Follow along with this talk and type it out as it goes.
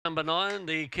Number 9,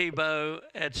 the Kibo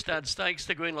at Stud Stakes,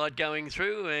 the green light going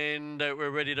through, and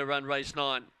we're ready to run race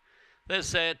 9. This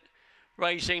set.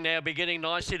 Racing now, beginning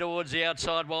nicely towards the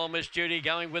outside. Wild Miss Judy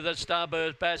going with a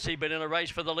Starburst Bassie, but in a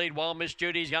race for the lead. Wild Miss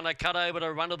Judy's going to cut over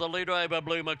to run to the leader over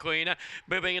Blue McQueen.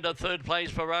 Moving into third place,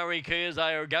 Ferrari Coors.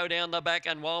 They go down the back,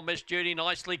 and Wild Miss Judy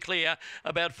nicely clear.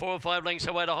 About 4 or 5 lengths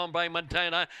away to Hombre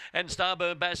Montana, and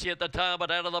Starburst Bassie at the tail, but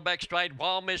out of the back straight.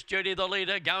 Wild Miss Judy, the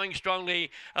leader, going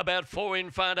strongly. About 4 in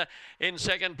front. In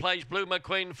second place, Blue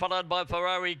McQueen, followed by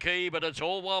Ferrari Key, but it's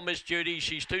all Wild Miss Judy.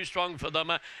 She's too strong for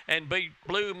them, and beat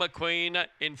Blue McQueen.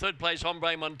 In third place,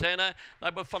 Hombre Montana.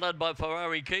 They were followed by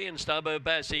Ferrari Key and Starburst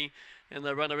Bassie, and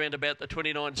they run around about the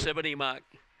 29.70 mark.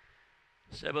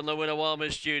 7 the winner, Wild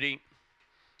Miss Judy.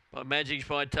 By Magics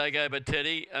by Takeover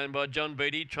Teddy, and by John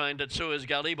Beattie, trained at Suez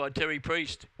Gully by Terry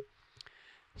Priest.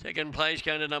 Second place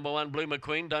going to number 1, Blue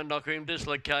McQueen. Don't Knock Him,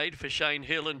 Dislocate for Shane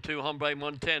Hill, and 2, Hombre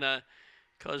Montana.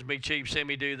 Cosmic Chief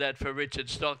Semi do that for Richard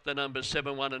Stock, the numbers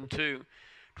 7, 1 and 2.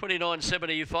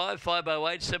 29.75,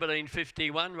 508,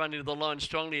 17.51, running to the line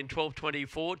strongly in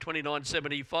 12.24,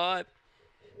 29.75.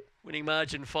 Winning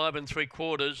margin 5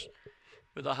 3/4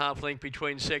 with a half length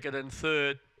between second and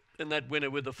third. And that winner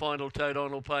with the final tote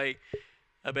on will pay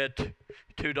about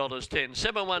 $2.10.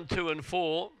 7, 1, 2 and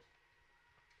 4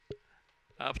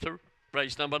 after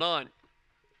race number 9.